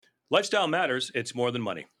Lifestyle matters. It's more than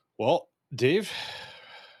money. Well, Dave,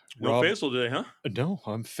 No Rob, facial today, huh? no,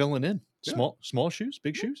 I'm filling in. Yeah. Small shoes,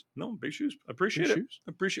 big shoes, No, big shoes. big Appreciate it. shoes.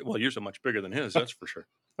 Appreciate. Well, yours are much bigger than his. That's for sure.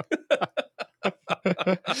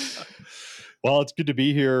 Well, it's good to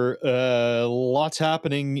be here. Lots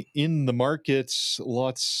happening in the markets,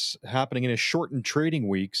 lots happening in a shortened trading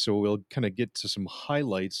week. So we'll kind of get to some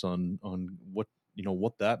highlights on what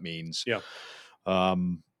that means. Yeah.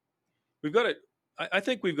 Um, We've got it. I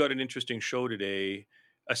think we've got an interesting show today.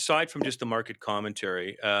 Aside from just the market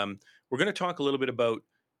commentary, we're going to talk a little bit about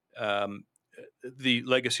um, the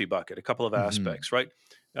legacy bucket, a couple of mhm. aspects, right?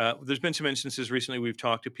 There's been some instances recently we've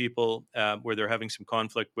talked to people where they're having some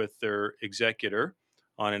conflict with their executor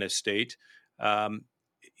on an estate. Um,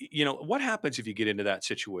 what happens if you get into that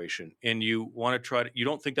situation and you want to you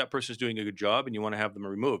don't think that person's doing a good job and you want to have them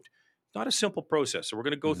removed? Not a simple process. So we're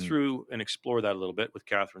going to go Mhm. through and explore that a little bit with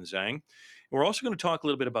Katharine Zhang. And we're also going to talk a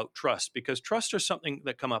little bit about trust because trusts are something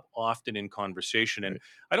that come up often in conversation. And Right.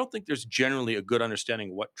 I don't think there's generally a good understanding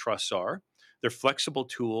of what trusts are. They're flexible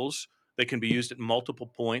tools. They can be used at multiple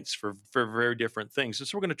points for very different things. And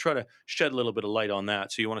so we're going to try to shed a little bit of light on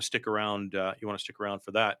that. So you want to stick around. You want to stick around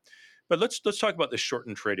for that. But let's talk about this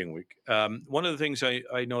shortened trading week. One of the things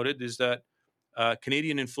I noted is that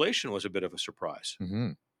Canadian inflation was a bit of a surprise.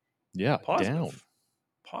 Mhm. Yeah, down.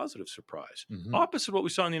 Positive surprise. Mhm. Opposite what we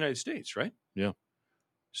saw in the United States, right? Yeah,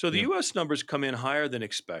 So the yeah. U.S. numbers come in higher than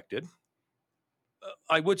expected.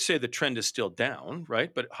 I would say the trend is still down,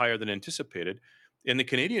 right? But higher than anticipated. And the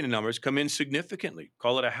Canadian numbers come in significantly,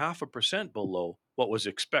 call it 0.5% below what was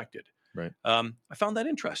expected. Right. I found that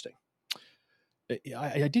interesting.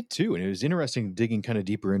 I did too, and it was interesting digging kind of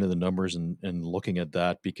deeper into the numbers and looking at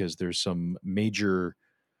that because there's some major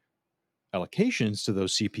allocations to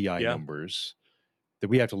those CPI Yeah, numbers that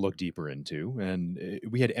we have to look deeper into. And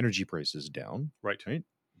we had energy prices down, right. right?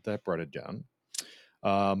 That brought it down.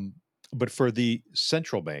 Um, but for the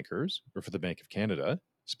central bankers, or for the Bank of Canada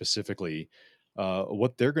specifically,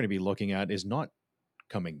 what they're going to be looking at is not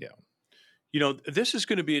coming down. This is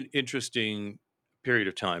going to be an interesting period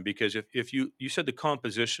of time because if you said the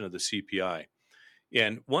composition of the CPI,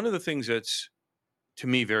 and one of the things that's to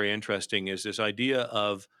me very interesting is this idea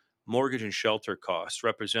of mortgage and shelter costs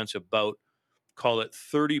represents about call it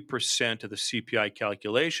 30% of the CPI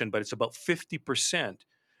calculation, but it's about 50%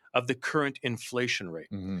 of the current inflation rate.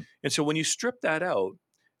 Hmm. And so when you strip that out,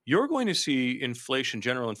 you're going to see inflation,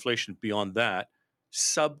 general inflation beyond that,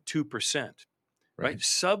 sub 2%, right? Right.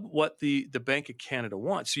 Sub what the Bank of Canada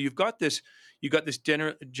wants. So you've got this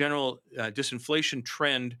general disinflation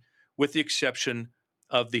trend with the exception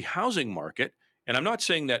of the housing market. And I'm not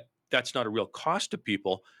saying that that's not a real cost to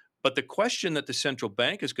people, but the question that the central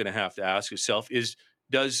bank is going to have to ask itself is,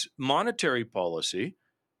 does monetary policy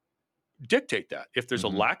dictate that? If there's a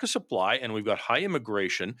Hmm. lack of supply and we've got high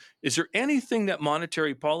immigration, is there anything that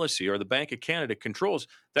monetary policy or the Bank of Canada controls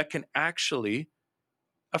that can actually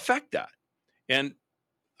affect that? And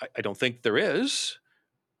I don't think there is,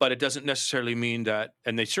 but it doesn't necessarily mean that,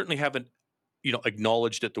 and they certainly haven't,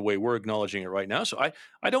 acknowledged it the way we're acknowledging it right now. So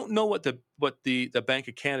I don't know what the Bank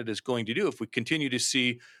of Canada is going to do if we continue to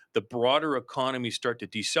see the broader economy start to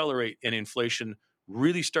decelerate and inflation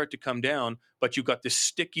really start to come down, but you've got this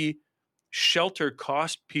sticky shelter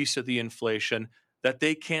cost piece of the inflation that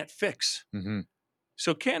they can't fix. Hmm.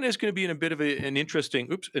 So Canada is going to be in a bit of an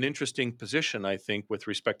interesting position, I think, with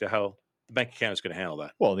respect to how the Bank of Canada is going to handle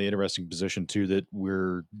that. Well, the interesting position too that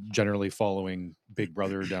we're generally following Big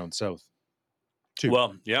Brother down south too.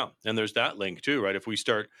 Well, yeah, and there's that link too, right? If we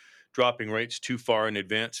start dropping rates too far in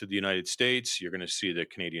advance of the United States, you're going to see the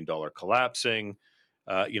Canadian dollar collapsing,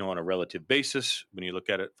 on a relative basis when you look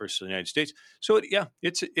at it versus the United States. So,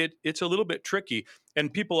 it's a little bit tricky.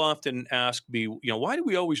 And people often ask me, why do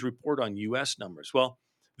we always report on U.S. numbers? Well,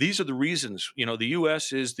 these are the reasons. The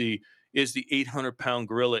U.S. is the 800-pound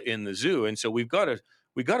gorilla in the zoo, and so we got to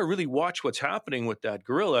really watch what's happening with that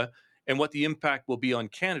gorilla and what the impact will be on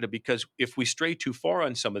Canada. Because if we stray too far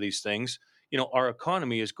on some of these things, our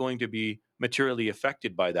economy is going to be materially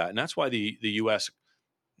affected by that. And that's why the U.S.,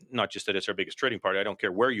 not just that it's our biggest trading partner, I don't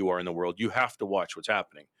care where you are in the world, you have to watch what's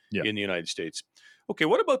happening Yeah. in the United States. Okay,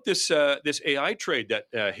 what about this AI trade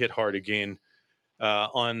that hit hard again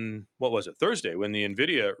on, what was it, Thursday when the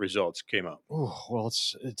NVIDIA results came out? Oh, well,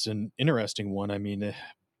 it's an interesting one. I mean,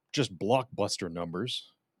 just blockbuster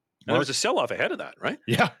numbers. And there was Mark, a sell-off ahead of that, right?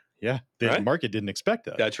 yeah, yeah. The Right? market didn't expect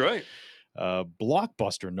that. That's right.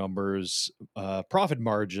 Blockbuster numbers, profit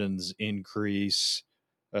margins increase,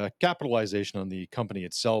 capitalization on the company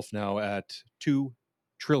itself now at $2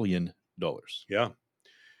 trillion. Yeah.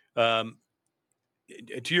 Um,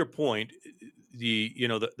 to your point,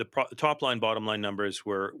 the top line, bottom line numbers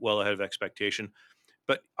were well ahead of expectation.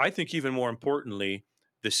 But I think even more importantly,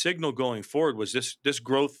 the signal going forward was this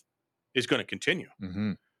growth is going to continue.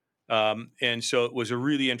 Hmm. And so it was a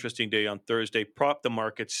really interesting day on Thursday. Prop the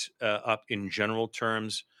markets up in general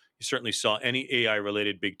terms. You certainly saw any AI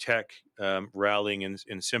related big tech rallying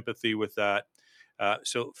in sympathy with that.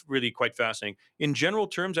 So really quite fascinating. In general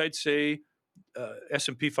terms, I'd say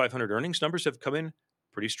S&P 500 earnings numbers have come in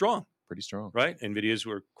pretty strong, Pretty strong. right? Nvidia's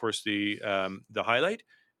were, of course, the highlight,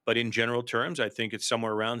 but in general terms, I think it's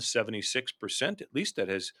somewhere around 76% at least that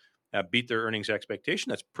has beat their earnings expectation.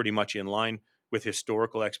 That's pretty much in line with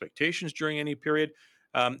historical expectations during any period.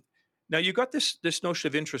 Um, Now you got this notion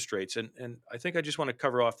of interest rates, and I think I just want to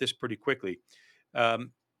cover off this pretty quickly.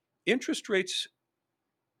 Um, Interest rates,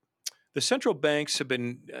 the central banks have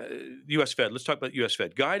been U.S. Fed. Let's talk about U.S.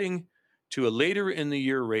 Fed guiding to a later in the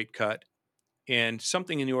year rate cut and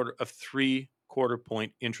something in the order of 3/4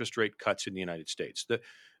 point interest rate cuts in the United States.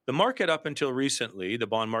 The market up until recently, the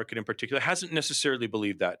bond market in particular, hasn't necessarily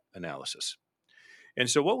believed that analysis. And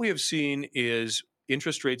so what we have seen is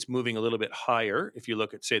interest rates moving a little bit higher. If you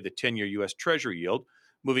look at, say, the 10-year US Treasury yield,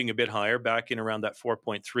 moving a bit higher, back in around that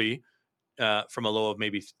 4.3 from a low of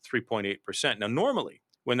maybe 3.8%. Now, normally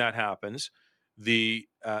when that happens, the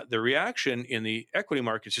reaction in the equity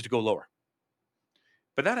markets is to go lower.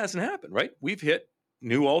 But that hasn't happened, right? We've hit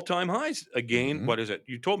new all-time highs again. Hmm. What is it?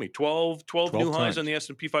 You told me 12 12 new highs on times. the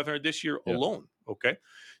S&P 500 this year Yeah. alone. Okay,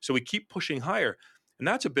 so we keep pushing higher, and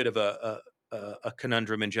that's a bit of a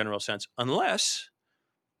conundrum in general sense, unless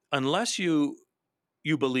you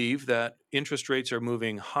believe that interest rates are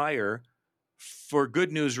moving higher for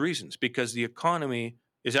good news reasons because the economy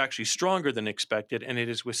is actually stronger than expected and it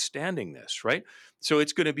is withstanding this, right? So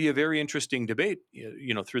it's going to be a very interesting debate,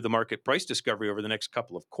 through the market price discovery over the next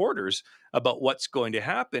couple of quarters about what's going to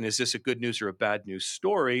happen. Is this a good news or a bad news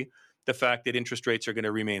story? The fact that interest rates are going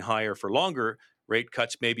to remain higher for longer, rate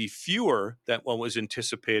cuts may be fewer than what was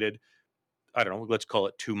anticipated, I don't know, let's call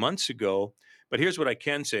it 2 months ago. But here's what I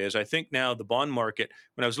can say is I think now the bond market,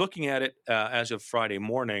 when I was looking at it as of Friday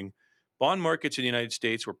morning, bond markets in the United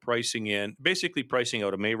States were basically pricing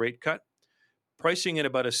out a May rate cut, pricing in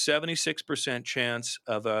about a 76% chance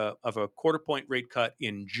of a 1/4 point rate cut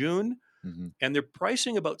in June. Hmm. And they're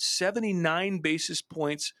pricing about 79 basis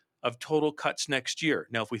points of total cuts next year.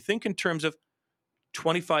 Now, if we think in terms of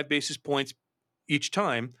 25 basis points each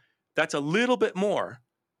time, that's a little bit more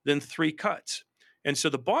than 3 cuts. And so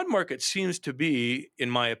the bond market seems to be,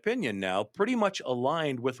 in my opinion now, pretty much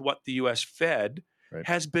aligned with what the US Fed Right.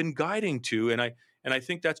 has been guiding to. And I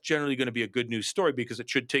think that's generally going to be a good news story because it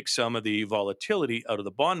should take some of the volatility out of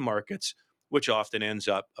the bond markets, which often ends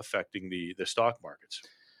up affecting the stock markets.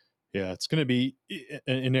 Yeah, it's going to be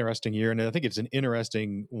an interesting year, and I think it's an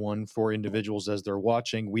interesting one for individuals as they're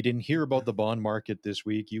watching. We didn't hear about the bond market this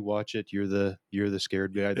week. You watch it. You're the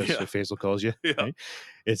scared guy. That's Yeah. what Faisal calls you. Yeah. Right?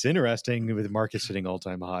 It's interesting with the market hitting all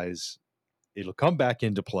time highs. It'll come back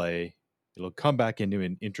into play. It'll come back into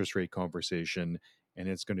an interest rate conversation, and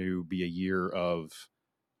it's going to be a year of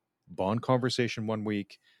bond conversation one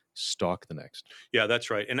week, stock the next. Yeah, that's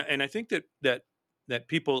right. And I think that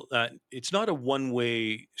people, it's not a one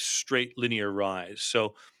way straight linear rise.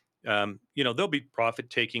 So there'll be profit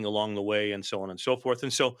taking along the way and so on and so forth.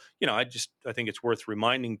 And so I think it's worth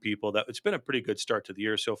reminding people that it's been a pretty good start to the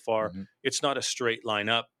year so far. Hmm. It's not a straight line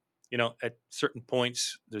up. At certain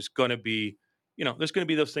points there's going to be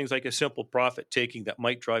those things like a simple profit taking that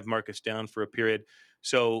might drive markets down for a period.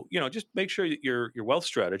 So, just make sure that your wealth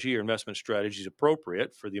strategy, your investment strategy is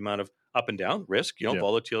appropriate for the amount of up and down risk, Yeah.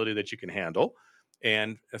 volatility that you can handle,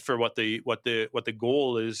 and for what the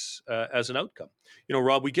goal is as an outcome.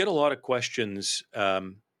 Rob, we get a lot of questions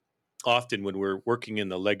often when we're working in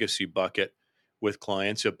the legacy bucket with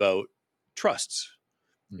clients about trusts.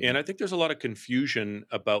 Hmm. And I think there's a lot of confusion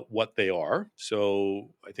about what they are.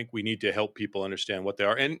 So I think we need to help people understand what they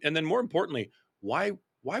are. And then more importantly, why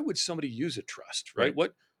would somebody use a trust, right?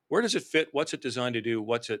 Right. Where does it fit? What's it designed to do?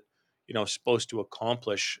 What's it, supposed to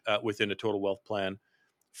accomplish within a total wealth plan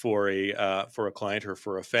for a client or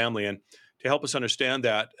for a family? And to help us understand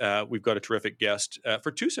that, we've got a terrific guest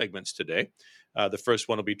for 2 segments today. The first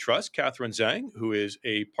one will be Trust, Katharine Zhang, who is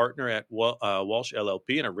a partner at Walsh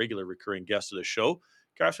LLP and a regular recurring guest of the show.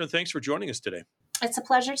 Catherine, thanks for joining us today. It's a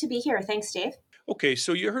pleasure to be here. Thanks, Dave. Okay,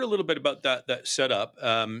 so you heard a little bit about that setup.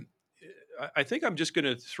 I think I'm just going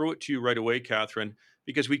to throw it to you right away, Catherine,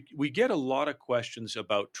 because we get a lot of questions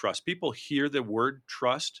about trust. People hear the word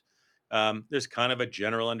trust. There's kind of a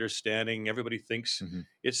general understanding. Everybody thinks Hmm.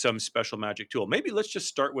 it's some special magic tool. Maybe let's just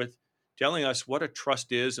start with telling us what a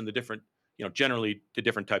trust is and the different, generally the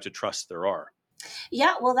different types of trusts there are.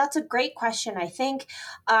 Yeah, well, that's a great question. I think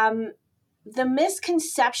um, the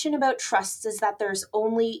misconception about trusts is that there's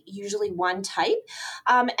only usually one type,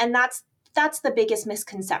 and that's the biggest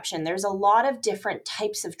misconception. There's a lot of different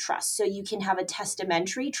types of trusts. So you can have a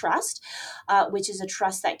testamentary trust, which is a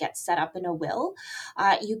trust that gets set up in a will.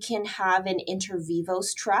 You can have an inter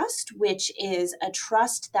vivos trust, which is a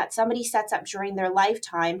trust that somebody sets up during their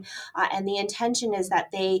lifetime, and the intention is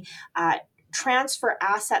that they transfer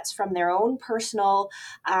assets from their own personal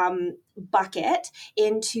bucket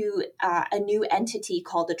into a new entity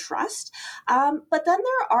called a trust. But then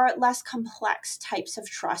there are less complex types of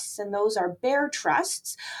trusts, and those are bare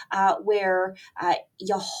trusts, where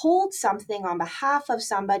you hold something on behalf of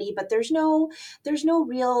somebody, but there's no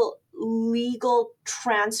real legal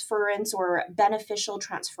transference or beneficial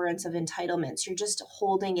transference of entitlements. You're just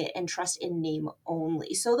holding it in trust in name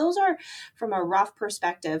only. So those are, from a rough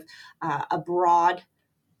perspective, a broad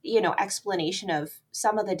explanation of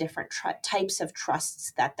some of the different types of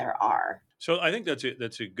trusts that there are. So I think that's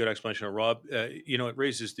a good explanation, Rob. It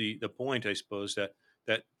raises the point, I suppose,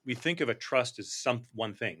 that we think of a trust as some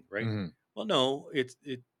one thing, right? Hmm. Well, no,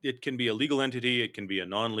 it can be a legal entity, it can be a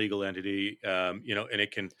non-legal entity, and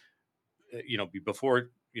it can be before,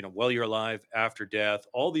 while you're alive, after death,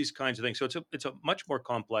 all these kinds of things. So it's a much more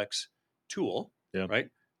complex tool, Yeah. right?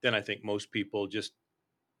 Than I think most people just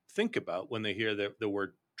think about when they hear the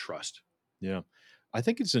word trust. Yeah, I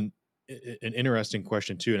think it's an interesting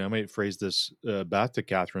question too, and I might phrase this back to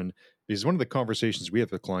Catherine, because one of the conversations we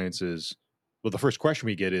have with clients is, well, the first question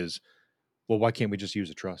we get is, well, why can't we just use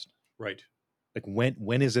a trust? Right, Like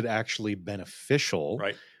when is it actually beneficial,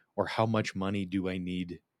 right, or how much money do I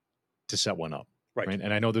need to set one up? right. Right,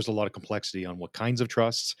 and I know there's a lot of complexity on what kinds of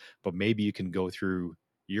trusts, but maybe you can go through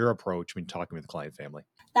your approach when talking with client family.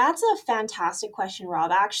 That's a fantastic question,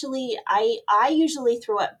 Rob. Actually, I usually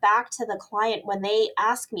throw it back to the client when they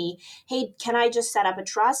ask me, "Hey, can I just set up a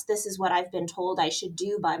trust? This is what I've been told I should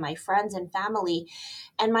do by my friends and family."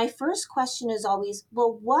 And my first question is always,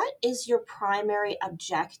 "Well, what is your primary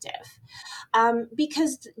objective?"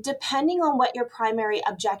 Because depending on what your primary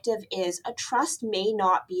objective is, a trust may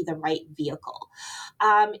not be the right vehicle.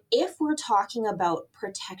 If we're talking about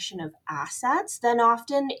protection of assets, then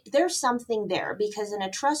often there's something there, because in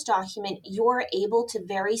a trust document, you're able to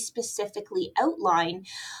very specifically outline.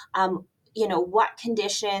 What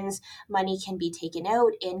conditions money can be taken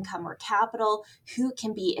out, income or capital, who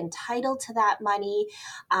can be entitled to that money,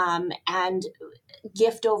 and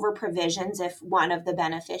gift over provisions if one of the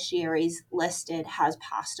beneficiaries listed has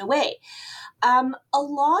passed away. A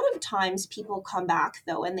lot of times people come back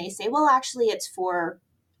though and they say, well, actually, it's for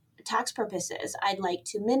tax purposes. I'd like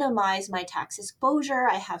to minimize my tax exposure.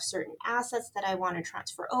 I have certain assets that I want to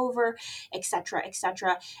transfer over, et cetera, et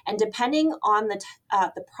cetera. And depending on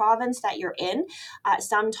the province that you're in,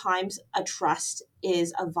 sometimes a trust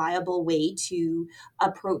is a viable way to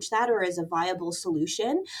approach that, or is a viable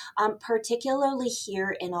solution. Particularly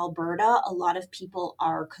here in Alberta, a lot of people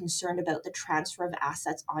are concerned about the transfer of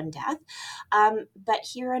assets on death. But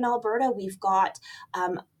here in Alberta, we've got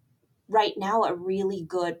right now a really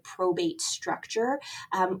good probate structure,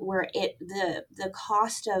 where the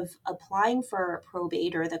cost of applying for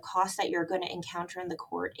probate, or the cost that you're going to encounter in the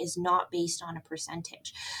court, is not based on a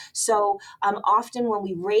percentage. So often when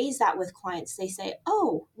we raise that with clients, they say,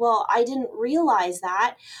 oh, well, I didn't realize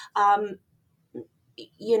that. um,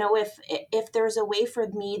 if there's a way for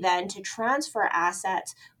me then to transfer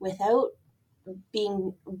assets without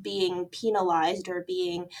being penalized or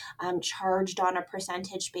being charged on a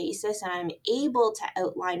percentage basis, and I'm able to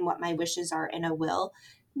outline what my wishes are in a will,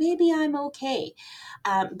 maybe I'm okay.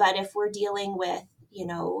 But if we're dealing with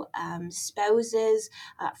spouses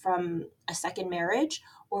from a second marriage,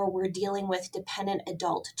 or we're dealing with dependent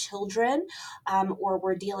adult children, or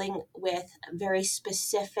we're dealing with very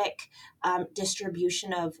specific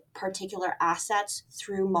distribution of particular assets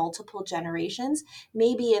through multiple generations,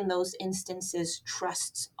 maybe in those instances,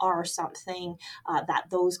 trusts are something that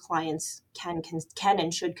those clients can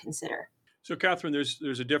and should consider. So, Catherine, there's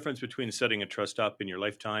a difference between setting a trust up in your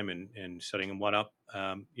lifetime and setting one up,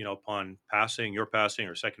 upon your passing,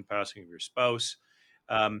 or second passing of your spouse.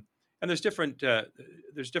 And there's different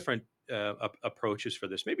approaches for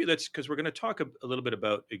this. Maybe that's because we're going to talk a little bit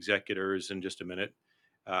about executors in just a minute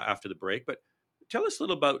after the break. But tell us a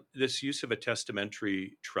little about this use of a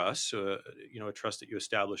testamentary trust, a trust that you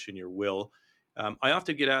establish in your will. I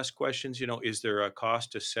often get asked questions, is there a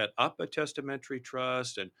cost to set up a testamentary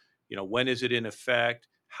trust? And when is it in effect?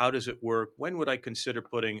 How does it work? When would I consider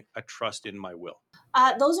putting a trust in my will?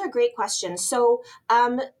 Those are great questions. So,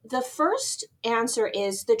 the first answer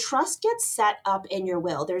is the trust gets set up in your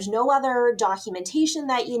will. There's no other documentation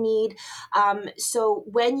that you need. So,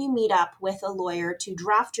 when you meet up with a lawyer to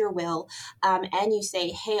draft your will, and you say,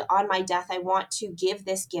 hey, on my death, I want to give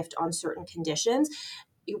this gift on certain conditions,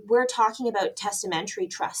 we're talking about testamentary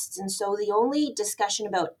trusts. And so the only discussion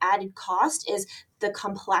about added cost is the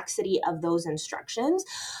complexity of those instructions.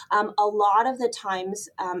 A lot of the times,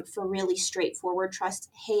 for really straightforward trusts,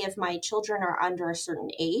 hey, if my children are under a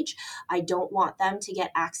certain age, I don't want them to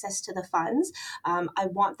get access to the funds. I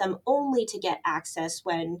want them only to get access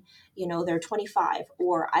when they're 25,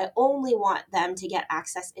 or I only want them to get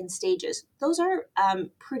access in stages. Those are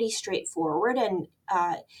pretty straightforward, and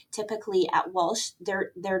typically at Walsh,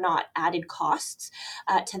 they're not added costs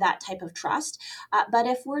to that type of trust. But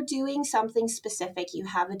if we're doing something specific, you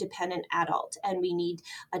have a dependent adult, and we need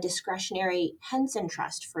a discretionary Henson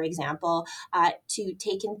trust, for example, to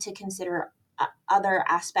take into consider other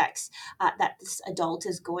aspects that this adult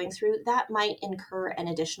is going through, that might incur an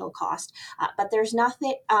additional cost. But there's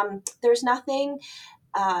nothing.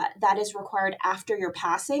 That is required after your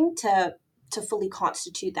passing to fully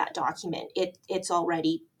constitute that document. It's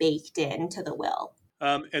already baked into the will.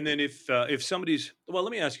 And then if somebody's, well,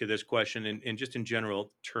 let me ask you this question in just in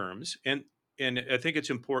general terms, and I think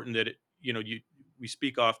it's important that we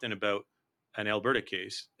speak often about an Alberta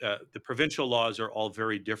case. The provincial laws are all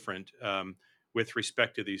very different with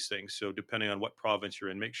respect to these things. So depending on what province you're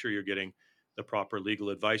in, make sure you're getting the proper legal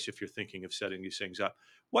advice if you're thinking of setting these things up.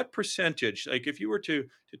 What percentage, like if you were to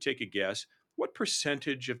take a guess, what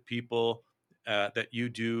percentage of people that you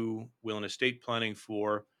do will and estate planning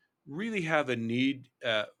for really have a need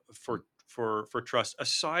for trust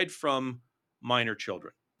aside from minor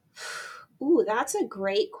children? Ooh, that's a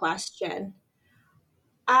great question.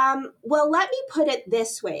 Well, let me put it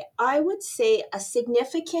this way. I would say a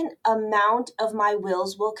significant amount of my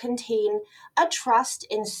wills will contain a trust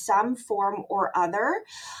in some form or other.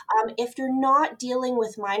 If you're not dealing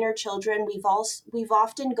with minor children, we've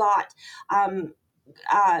often got um,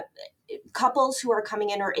 uh, couples who are coming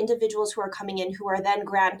in, or individuals who are coming in who are then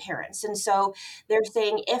grandparents. And so they're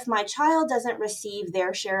saying, if my child doesn't receive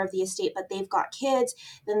their share of the estate, but they've got kids,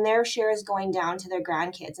 then their share is going down to their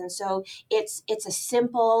grandkids. And so it's a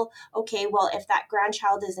simple, okay, well, if that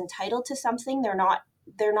grandchild is entitled to something, they're not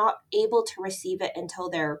able to receive it until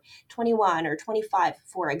they're 21 or 25,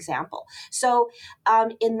 for example. So,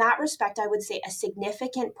 in that respect, I would say a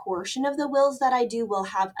significant portion of the wills that I do will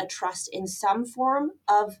have a trust in some form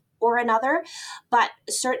of or another, but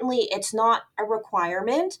certainly it's not a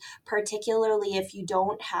requirement, particularly if you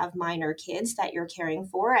don't have minor kids that you're caring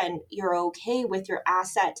for and you're okay with your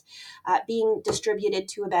asset being distributed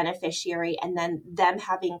to a beneficiary and then them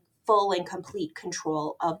having full and complete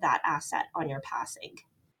control of that asset on your passing.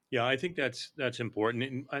 Yeah, I think that's important,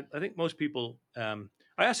 and I think most people. I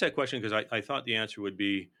asked that question because I thought the answer would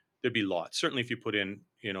be there'd be lots. Certainly, if you put in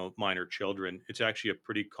minor children, it's actually a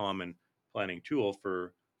pretty common planning tool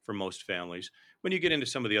for most families. When you get into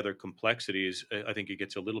some of the other complexities, I think it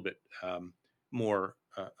gets a little bit more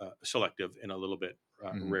selective and a little bit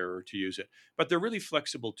Hmm. rarer to use it. But they're really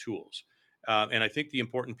flexible tools. And I think the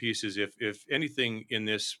important piece is if anything in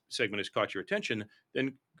this segment has caught your attention,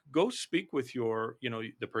 then go speak with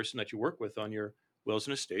the person that you work with on your wills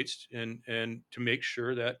and estates, and to make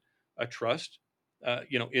sure that a trust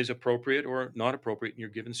is appropriate or not appropriate in your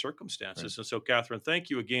given Right. circumstances. And so, Catherine, thank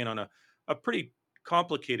you again on a pretty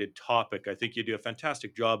complicated topic. I think you do a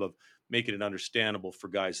fantastic job of making it understandable for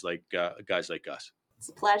guys like us. It's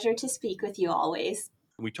a pleasure to speak with you always.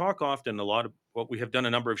 We talk often a lot of what we have done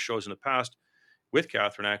a number of shows in the past with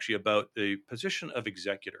Catherine actually about the position of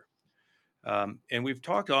executor. And we've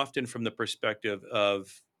talked often from the perspective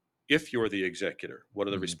of, if you're the executor, what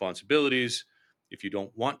are the Hmm. responsibilities? If you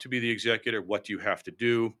don't want to be the executor, what do you have to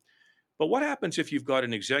do? But what happens if you've got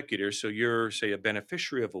an executor? So you're, say, a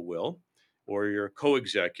beneficiary of a will, or you're a co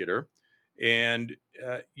executor, and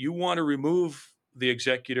you want to remove the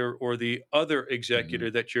executor or the other Hmm.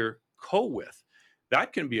 executor that you're co with.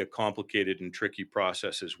 That can be a complicated and tricky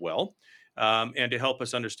process as well. And to help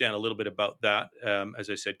us understand a little bit about that, as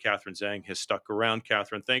I said, Katharine Zhang has stuck around.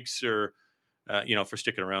 Catherine, thanks for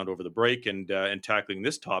sticking around over the break and tackling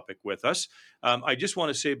this topic with us. I just want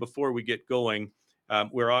to say before we get going,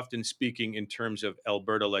 we're often speaking in terms of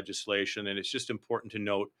Alberta legislation, and it's just important to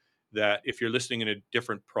note that if you're listening in a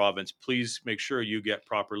different province, please make sure you get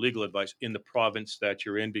proper legal advice in the province that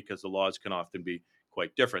you're in, because the laws can often be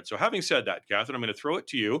quite different. So, having said that, Catherine, I'm going to throw it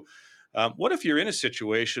to you. What if you're in a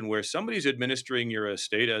situation where somebody's administering your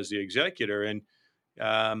estate as the executor, and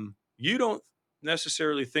you don't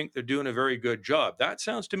necessarily think they're doing a very good job. That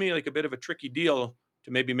sounds to me like a bit of a tricky deal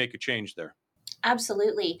to maybe make a change there.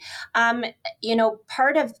 Absolutely. Um,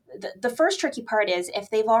 part of the first tricky part is if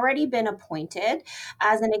they've already been appointed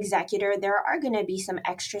as an executor, there are going to be some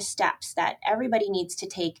extra steps that everybody needs to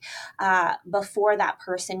take before that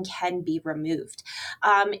person can be removed.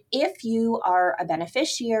 If you are a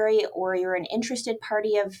beneficiary or you're an interested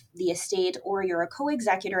party of the estate or you're a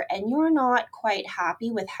co-executor and you're not quite happy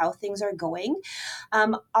with how things are going,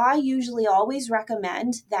 I usually always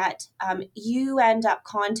recommend that you end up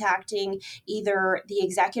contacting either the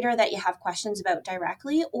executor that you have questions about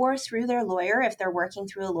directly or through their lawyer if they're working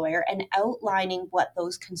through a lawyer, and outlining what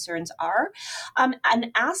those concerns are,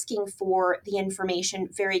 and asking for the information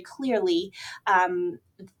very clearly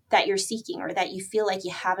that you're seeking or that you feel like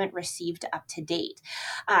you haven't received up to date.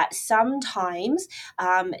 Sometimes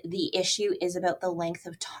the issue is about the length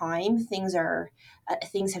of time things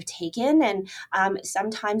have taken, and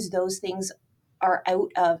sometimes those things are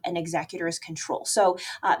out of an executor's control. So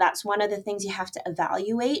that's one of the things you have to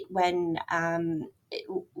evaluate when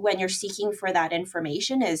you're seeking for that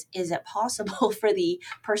information. Is it possible for the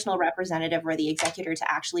personal representative or the executor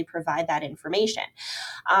to actually provide that information?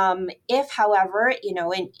 If, however,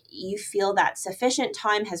 and you feel that sufficient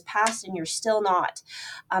time has passed and you're still not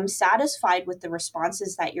satisfied with the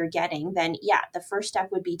responses that you're getting, then yeah, the first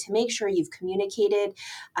step would be to make sure you've communicated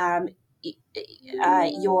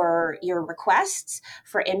your requests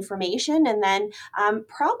for information, and then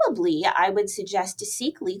probably I would suggest to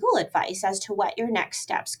seek legal advice as to what your next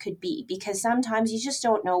steps could be, because sometimes you just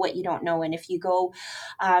don't know what you don't know. And if you go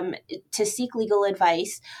to seek legal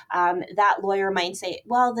advice, that lawyer might say,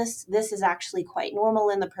 well, this is actually quite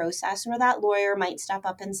normal in the process, or that lawyer might step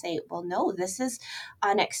up and say, well, no, this is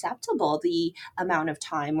unacceptable, the amount of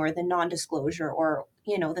time or the non-disclosure or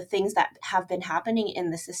the things that have been happening in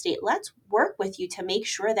this estate. Let's work with you to make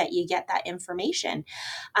sure that you get that information.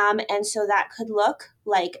 And so that could look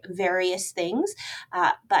like various things,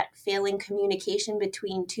 but failing communication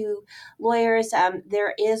between two lawyers,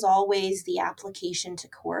 there is always the application to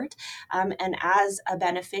court. And as a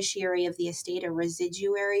beneficiary of the estate, a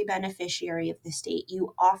residuary beneficiary of the estate,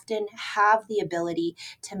 you often have the ability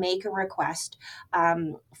to make a request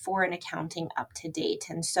for an accounting up to date.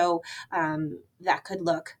 And so that could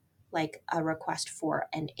look like a request for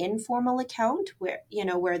an informal account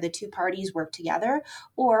where the two parties work together,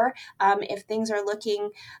 or if things are looking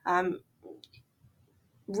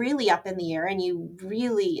really up in the air and you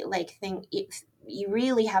really you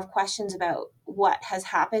really have questions about what has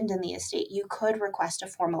happened in the estate, you could request a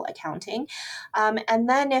formal accounting. And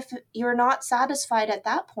then if you're not satisfied at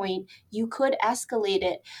that point, you could escalate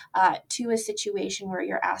it to a situation where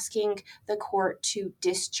you're asking the court to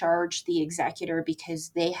discharge the executor because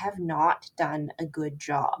they have not done a good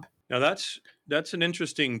job. Now that's an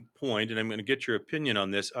interesting point, and I'm going to get your opinion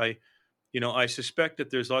on this. I suspect that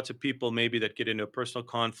there's lots of people maybe that get into a personal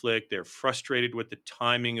conflict. They're frustrated with the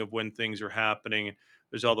timing of when things are happening.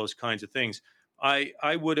 There's all those kinds of things.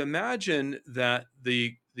 I would imagine that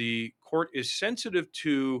the court is sensitive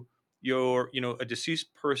to a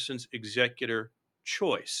deceased person's executor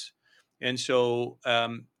choice, and so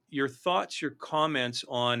your thoughts, your comments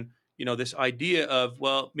on this idea of,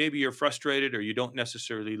 well, maybe you're frustrated or you don't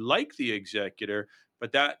necessarily like the executor,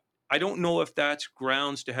 but that I don't know if that's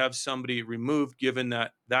grounds to have somebody removed, given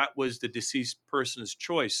that that was the deceased person's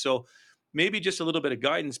choice. So maybe just a little bit of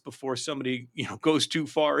guidance before somebody goes too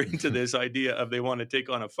far into this idea of they want to take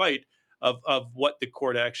on a fight of what the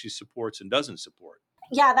court actually supports and doesn't support.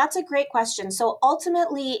 Yeah, that's a great question. So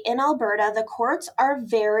ultimately, in Alberta, the courts are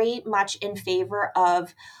very much in favor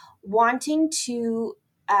of wanting to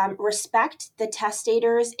respect the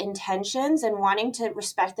testator's intentions and wanting to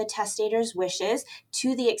respect the testator's wishes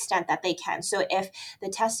to the extent that they can. So if the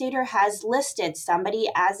testator has listed somebody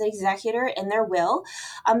as executor in their will,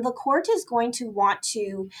 the court is going to want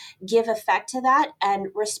to give effect to that and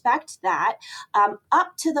respect that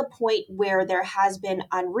up to the point where there has been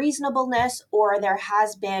unreasonableness or there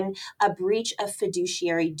has been a breach of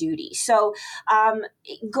fiduciary duty. So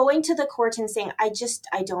going to the court and saying, I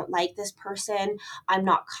don't like this person, I'm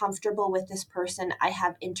not comfortable with this person, I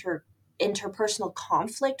have interpersonal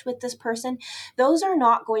conflict with this person, those are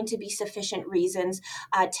not going to be sufficient reasons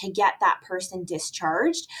to get that person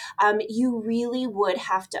discharged. You really would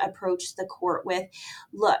have to approach the court with,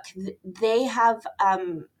 look, they have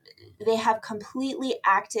completely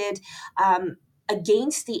acted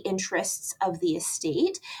against the interests of the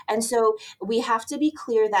estate. And so we have to be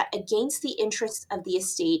clear that against the interests of the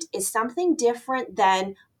estate is something different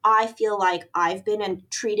than I feel like I've been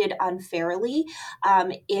treated unfairly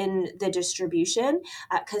in the distribution,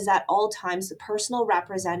 because at all times the personal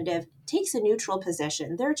representative takes a neutral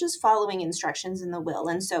position. They're just following instructions in the will.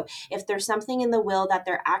 And so if there's something in the will that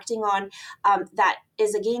they're acting on that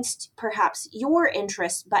is against perhaps your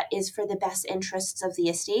interest, but is for the best interests of the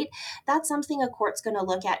estate, that's something a court's going to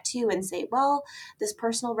look at too and say, well, this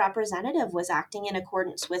personal representative was acting in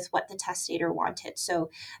accordance with what the testator wanted. So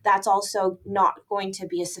that's also not going to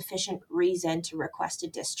be a sufficient reason to request a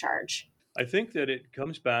discharge. I think that it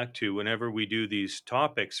comes back to whenever we do these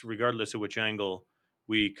topics, regardless of which angle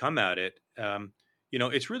we come at it,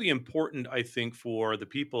 it's really important, I think, for the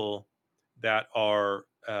people that are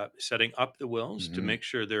setting up the wills to Hmm. make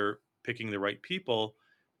sure they're picking the right people.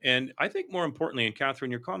 And I think more importantly, and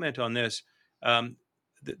Catherine, your comment on this, um,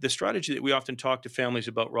 the strategy that we often talk to families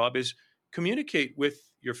about, Rob, is communicate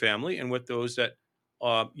with your family and with those that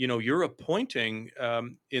you're appointing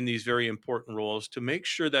in these very important roles to make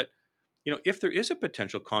sure that if there is a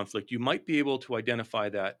potential conflict, you might be able to identify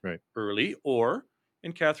that Right. early. Or,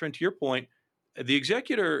 and Catherine, to your point, the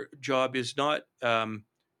executor job is not,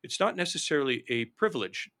 it's not necessarily a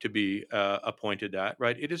privilege to be appointed that,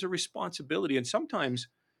 right? It is a responsibility. And sometimes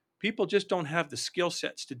people just don't have the skill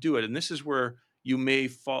sets to do it. And this is where you may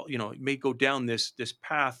fall, may go down this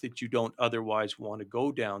path that you don't otherwise want to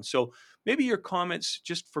go down. So maybe your comments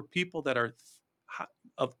just for people that are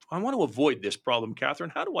I want to avoid this problem,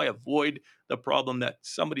 Catherine. How do I avoid the problem that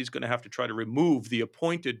somebody's going to have to try to remove the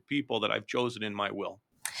appointed people that I've chosen in my will?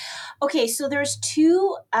 Okay, so there's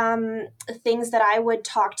two things that I would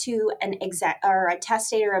talk to an exec or a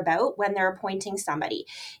testator about when they're appointing somebody.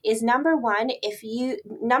 Is number one,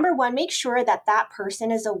 make sure that that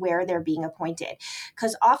person is aware they're being appointed,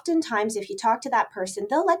 because oftentimes if you talk to that person,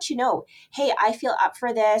 they'll let you know, hey, I feel up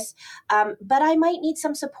for this, but I might need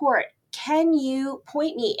some support. Can you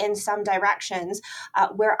point me in some directions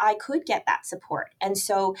where I could get that support? And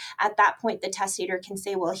so at that point, the testator can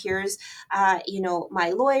say, well, here's my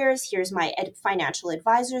lawyers, here's my financial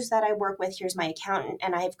advisors that I work with, here's my accountant,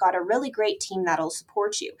 and I've got a really great team that'll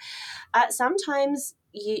support you. Sometimes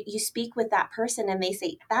you speak with that person and they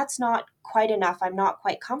say, that's not quite enough, I'm not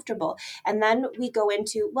quite comfortable. And then we go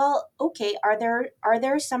into, well, okay, are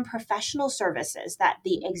there some professional services that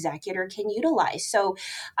the executor can utilize? So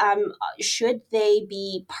should they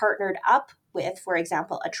be partnered up with, for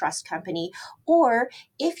example, a trust company? Or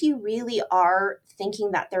if you really are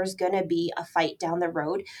thinking that there's going to be a fight down the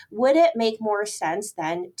road, would it make more sense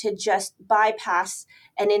then to just bypass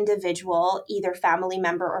an individual, either family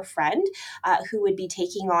member or friend, who would be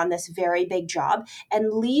taking on this very big job,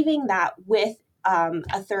 and leaving that with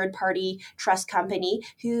a third party trust company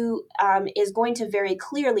who is going to very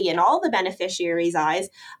clearly, in all the beneficiaries' eyes,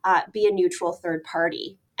 be a neutral third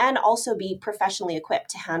party and also be professionally equipped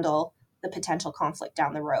to handle the potential conflict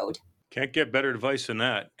down the road? Can't get better advice than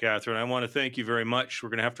that, Catherine. I want to thank you very much. We're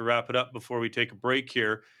going to have to wrap it up before we take a break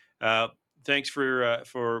here. Uh, Thanks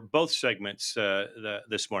for both segments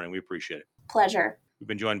this morning. We appreciate it. Pleasure. We've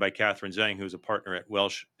been joined by Katharine Zhang, who's a partner at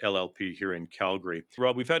Walsh LLP here in Calgary.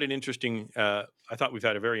 Rob, we've had an interesting, I thought we've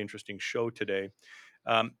had a very interesting show today.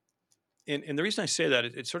 Um, and the reason I say that,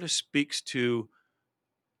 it sort of speaks to,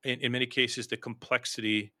 in many cases, the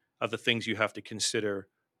complexity of the things you have to consider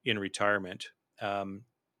in retirement, um,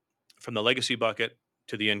 from the legacy bucket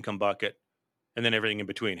to the income bucket, and then everything in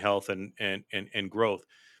between, health and growth.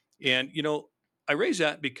 And, I raise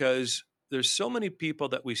that because there's so many people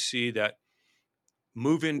that we see that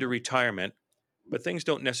move into retirement, but things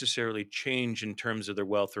don't necessarily change in terms of their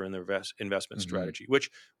wealth or in their investment Hmm. strategy, which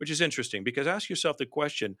is interesting, because ask yourself the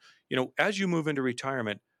question, as you move into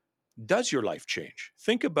retirement, does your life change?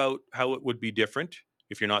 Think about how it would be different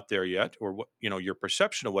if you're not there yet, or what, your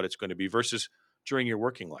perception of what it's going to be versus during your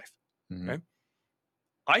working life. Hmm. Okay.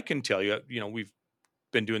 I can tell you, we've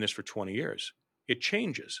been doing this for 20 years. It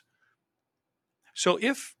changes. So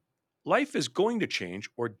if life is going to change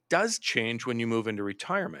or does change when you move into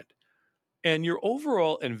retirement, and your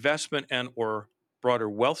overall investment and or broader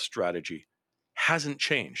wealth strategy hasn't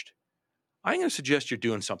changed, I'm going to suggest you're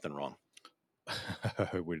doing something wrong.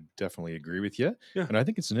 I would definitely agree with you. Yeah. And I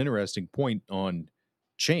think it's an interesting point on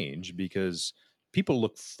change because people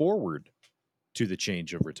look forward to the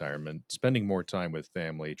change of retirement, spending more time with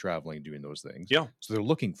family, traveling, doing those things. Yeah. So they're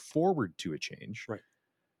looking forward to a change, Right.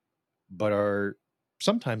 but are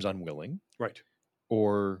sometimes unwilling Right.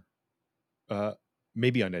 or uh,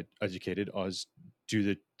 maybe uneducated as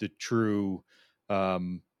to the true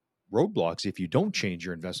um, roadblocks if you don't change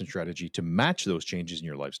your investment strategy to match those changes in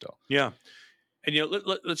your lifestyle. Yeah. And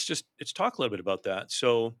let's talk a little bit about that.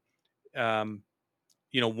 So,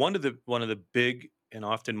 one of the big and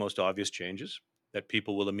often most obvious changes that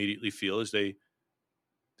people will immediately feel is they've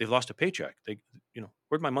lost a paycheck.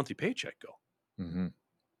 Where'd my monthly paycheck go? Mm-hmm.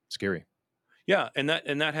 Scary. Yeah, and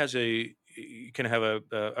that has can have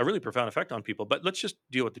a really profound effect on people. But let's just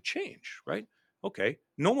deal with the change, right? Okay,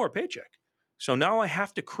 no more paycheck. So now I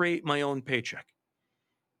have to create my own paycheck,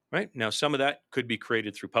 right? Now some of that could be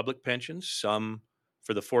created through public pensions. Some,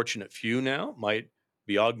 for the fortunate few now, might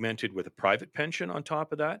be augmented with a private pension on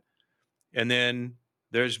top of that. And then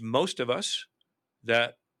there's most of us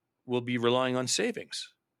that will be relying on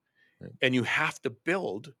savings. Right. And you have to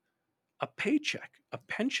build a paycheck, a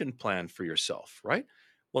pension plan for yourself, right?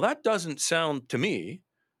 Well, that doesn't sound to me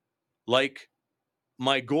like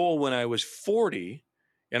my goal when I was 40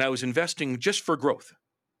 and I was investing just for growth,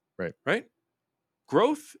 Right. right?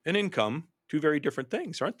 Growth and income, two very different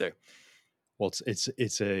things, aren't they? Well,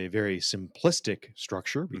 it's a very simplistic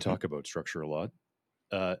structure. We Mm-hmm. talk about structure a lot.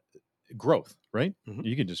 Growth, right? Mm-hmm.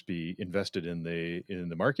 You can just be invested in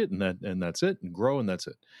the market, and that's it, and grow, and that's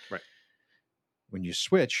it. Right. When you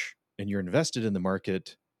switch and you're invested in the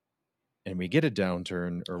market, and we get a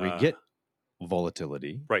downturn or we get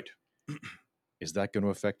volatility, Right. is that going to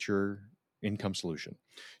affect your income solution?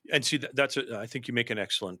 And see, I think you make an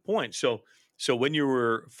excellent point. So when you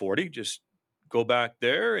were 40, just go back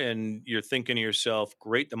there and you're thinking to yourself,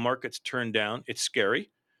 great, the market's turned down. It's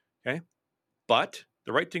scary. Okay. But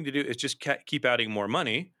the right thing to do is just keep adding more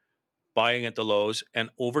money, buying at the lows, and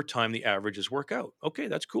over time the averages work out. Okay,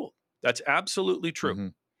 that's cool. That's absolutely true. Mm-hmm.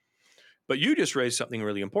 But you just raised something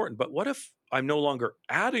really important. But what if I'm no longer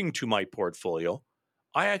adding to my portfolio?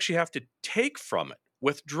 I actually have to take from it,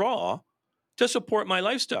 withdraw to support my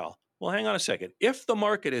lifestyle. Well, hang on a second. If the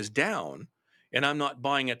market is down and I'm not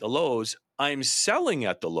buying at the lows, I'm selling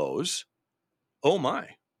at the lows. Oh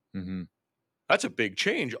my. Mm-hmm. That's a big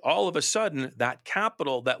change. All of a sudden, that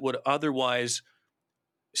capital that would otherwise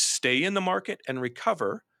stay in the market and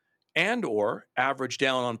recover and or average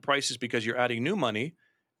down on prices because you're adding new money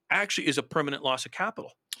actually is a permanent loss of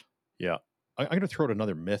capital. Yeah. I'm going to throw out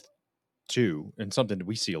another myth too, and something that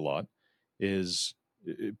we see a lot is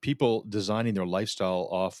people designing their lifestyle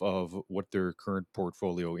off of what their current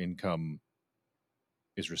portfolio income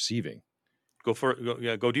is receiving. Go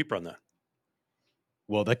deeper on that.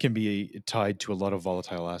 Well, that can be tied to a lot of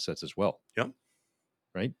volatile assets as well. Yeah.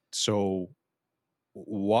 Right. So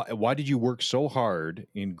why did you work so hard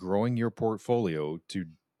in growing your portfolio to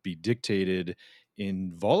be dictated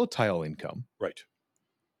in volatile income? Right.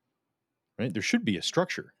 Right. There should be a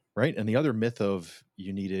structure. Right. And the other myth of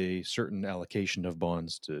you need a certain allocation of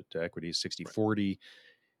bonds to equities, 60/40,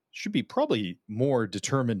 should be probably more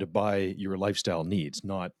determined by your lifestyle needs,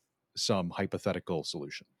 not some hypothetical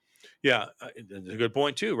solution. Yeah, that's a good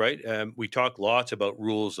point too, right? We talk lots about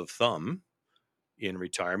rules of thumb in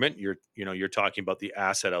retirement. You're talking about the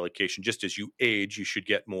asset allocation. Just as you age, you should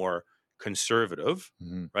get more conservative,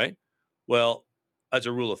 Mm-hmm. right? Well, as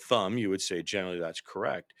a rule of thumb, you would say generally that's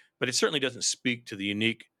correct, but it certainly doesn't speak to the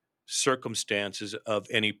unique circumstances of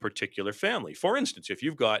any particular family. For instance, if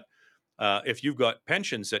you've got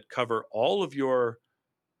pensions that cover all of your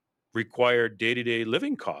required day-to-day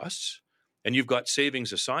living costs, and you've got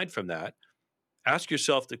savings aside from that, ask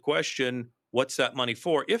yourself the question, what's that money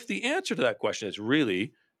for? If the answer to that question is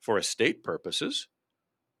really for estate purposes,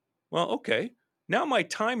 well, okay. Now my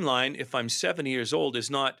timeline, if I'm 70 years old, is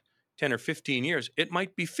not 10 or 15 years. It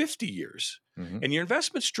might be 50 years. Mm-hmm. And your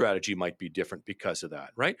investment strategy might be different because of that,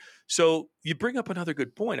 right? So you bring up another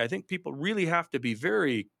good point. I think people really have to be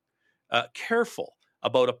very careful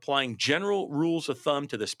about applying general rules of thumb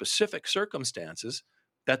to the specific circumstances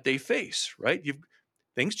that they face, right?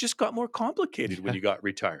 Things just got more complicated when you got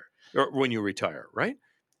retired or when you retire, right?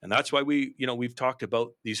 And that's why we've talked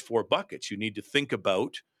about these 4 buckets. You need to think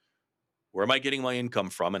about, where am I getting my income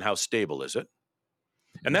from and how stable is it?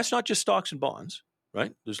 And that's not just stocks and bonds,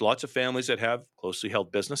 right? There's lots of families that have closely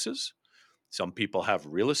held businesses. Some people have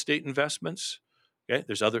real estate investments. Okay,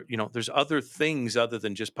 there's other things other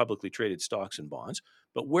than just publicly traded stocks and bonds.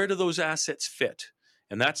 But where do those assets fit?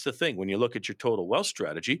 And that's the thing. When you look at your total wealth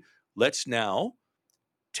strategy, let's now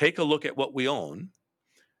take a look at what we own,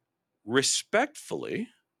 respectfully,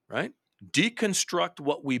 right? Deconstruct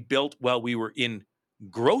what we built while we were in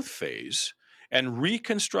growth phase and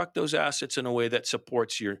reconstruct those assets in a way that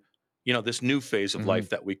supports this new phase of Mm-hmm. life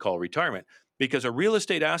that we call retirement. Because a real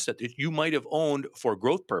estate asset that you might have owned for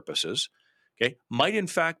growth purposes, okay, might in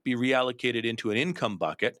fact be reallocated into an income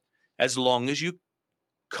bucket as long as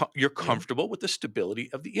you're comfortable with the stability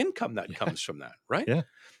of the income that comes from that, right? Yeah.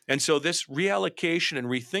 And so this reallocation and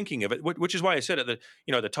rethinking of it, which is why I said at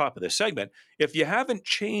the top of this segment, if you haven't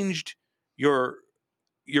changed your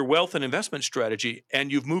your wealth and investment strategy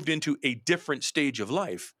and you've moved into a different stage of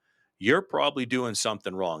life, you're probably doing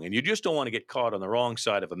something wrong. And you just don't want to get caught on the wrong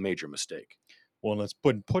side of a major mistake. Well, let's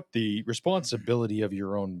put the responsibility of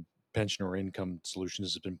your own pension or income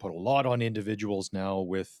solutions has been put a lot on individuals now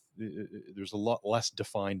with there's a lot less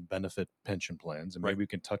defined benefit pension plans. And maybe Right. we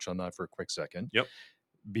can touch on that for a quick second. Yep.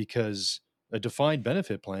 Because a defined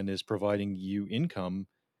benefit plan is providing you income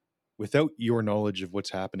without your knowledge of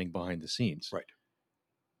what's happening behind the scenes. Right.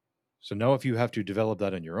 So now if you have to develop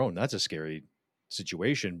that on your own, that's a scary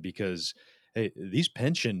situation because hey, these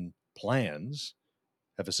pension plans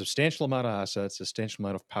have a substantial amount of assets, a substantial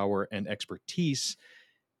amount of power and expertise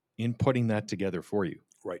in putting that together for you.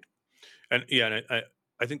 Right. And yeah, and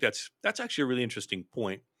I think that's actually a really interesting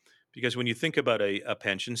point, because when you think about a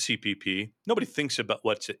pension, CPP, nobody thinks about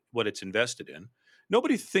what it's invested in.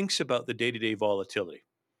 Nobody thinks about the day-to-day volatility,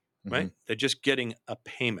 right? Mhm. They're just getting a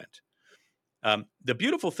payment. The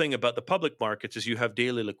beautiful thing about the public markets is you have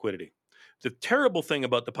daily liquidity. The terrible thing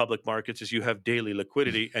about the public markets is you have daily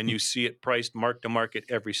liquidity and you see it priced mark to market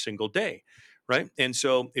every single day, right? And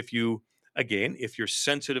so if you're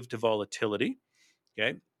sensitive to volatility,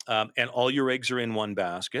 okay, and all your eggs are in one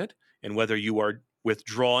basket, and whether you are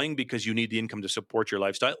withdrawing because you need the income to support your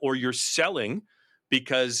lifestyle, or you're selling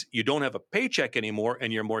because you don't have a paycheck anymore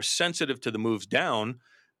and you're more sensitive to the moves down,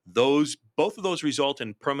 both of those result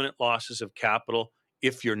in permanent losses of capital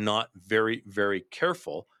if you're not very, very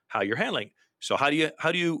careful how you're handling. So how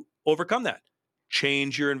do you overcome that?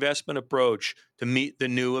 Change your investment approach to meet the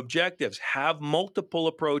new objectives. Have multiple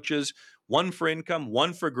approaches, one for income,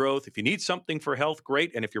 one for growth. If you need something for health,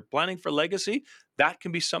 great. And if you're planning for legacy, that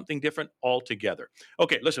can be something different altogether.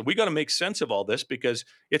 Okay, listen, we got to make sense of all this because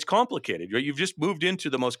it's complicated. Right? You've just moved into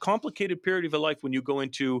the most complicated period of your life when you go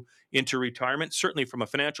into retirement, certainly from a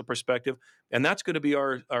financial perspective. And that's going to be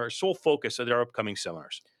our sole focus at our upcoming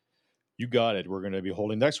seminars. You got it. We're going to be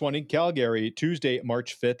holding the next one in Calgary, Tuesday,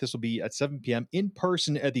 March 5th. This will be at 7 p.m. in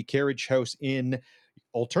person at the Carriage House Inn.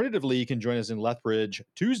 Alternatively, you can join us in Lethbridge,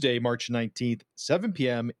 Tuesday, March 19th, 7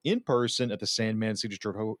 p.m. in person at the Sandman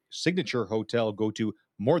Signature Hotel. Go to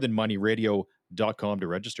morethanmoneyradio.com to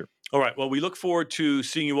register. All right. Well, we look forward to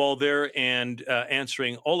seeing you all there and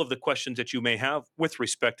answering all of the questions that you may have with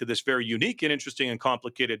respect to this very unique and interesting and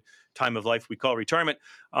complicated time of life we call retirement.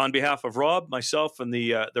 On behalf of Rob, myself, and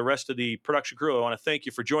the rest of the production crew, I want to thank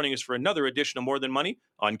you for joining us for another edition of More Than Money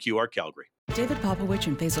on QR Calgary. David Popowich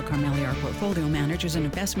and Faisal Carmeli are portfolio managers and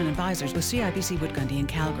investment advisors with CIBC Woodgundy in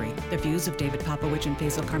Calgary. The views of David Popowich and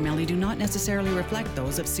Faisal Carmeli do not necessarily reflect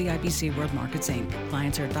those of CIBC World Markets Inc.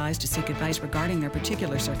 Clients are advised to seek advice regarding their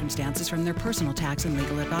particular circumstances from their personal tax and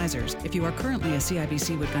legal advisors. If you are currently a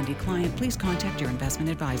CIBC Woodgundy client, please contact your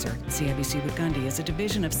investment advisor. CIBC Woodgundy is a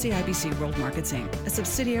division of CIBC World Markets Inc., a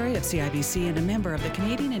subsidiary of CIBC and a member of the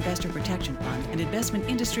Canadian Investor Protection Fund and Investment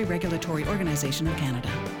Industry Regulatory Organization of Canada.